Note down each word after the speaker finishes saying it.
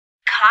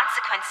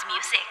Konsequence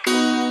Music.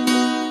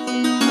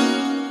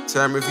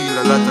 Time reveal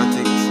a lot of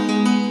things.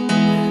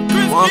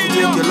 Want to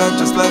take your life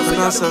just like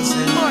an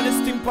assassin.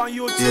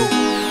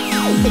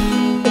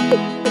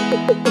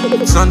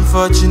 It's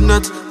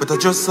unfortunate, but I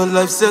just saw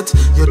life set.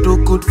 You do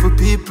good for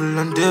people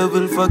and they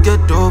will forget.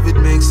 Oh, it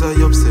makes I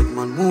upset,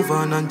 man. Move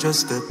on and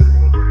just step.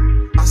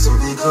 So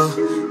we go,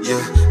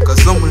 yeah.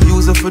 Cause some will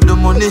use it for the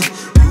money,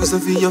 use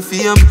it for your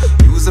fame,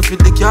 use it for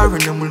the car,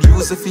 and them will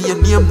use it for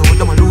your name. Now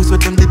them will lose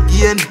what them did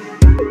gain.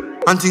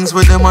 And things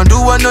with them and do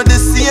are not the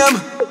same.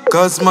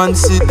 Cause man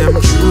see them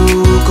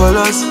true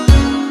colors.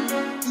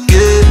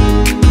 Yeah.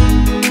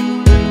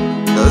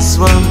 That's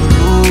why we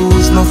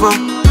lose never.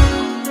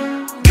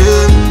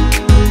 Yeah.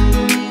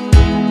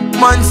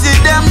 Man see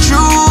them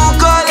true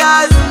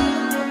colors.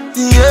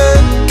 Yeah.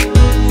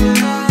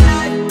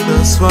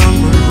 That's why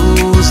we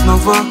lose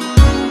never.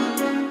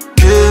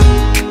 Yeah.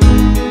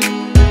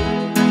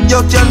 You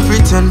can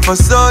pretend for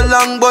so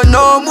long but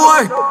no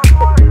more.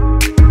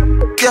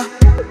 Yeah.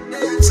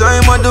 So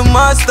I'm the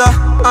master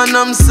and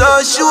I'm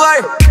so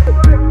sure.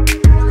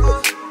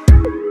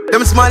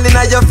 Them smiling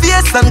at your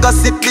face and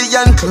gossip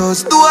behind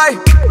closed door.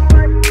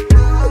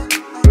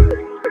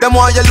 Them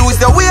want you lose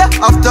your way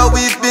after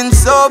we've been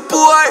so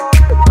poor.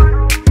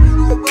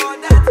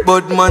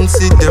 But man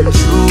see them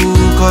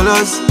true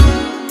colors.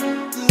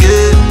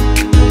 Yeah.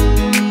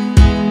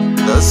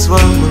 That's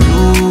why we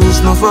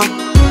lose never.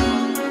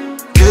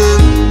 Yeah.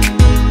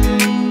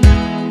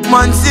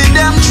 Man see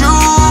them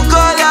true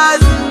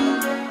colors.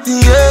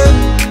 Yeah.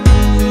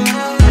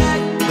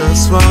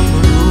 That's why we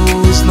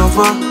lose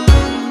never.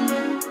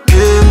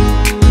 Yeah.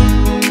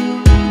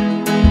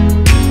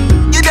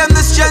 Give them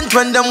the strength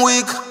when them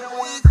weak.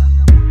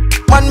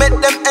 Man make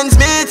them ends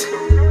meet.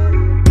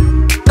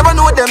 Never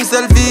know them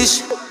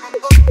selfish.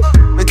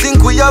 We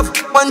think we have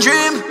one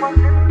dream.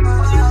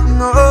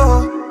 No, no,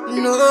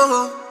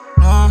 no.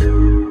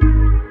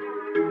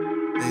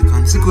 The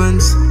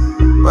consequence.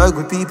 Why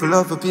good people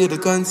have to pay the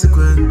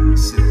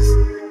consequences?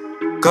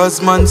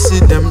 Cause man see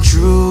them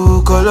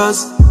true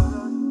colors.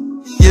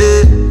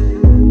 Yeah.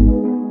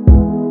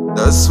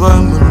 That's why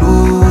we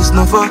lose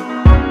never.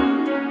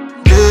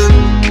 Yeah.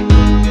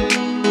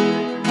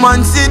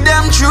 Man see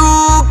them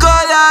true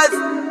colors.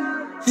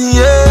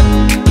 Yeah.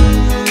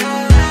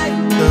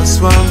 That's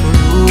why we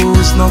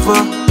lose never.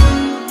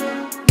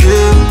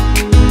 Yeah.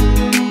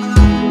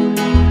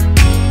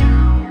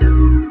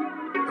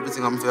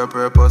 Everything I'm for a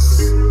purpose.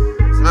 See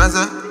what I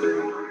say?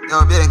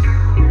 Yo, big.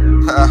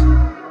 Ha.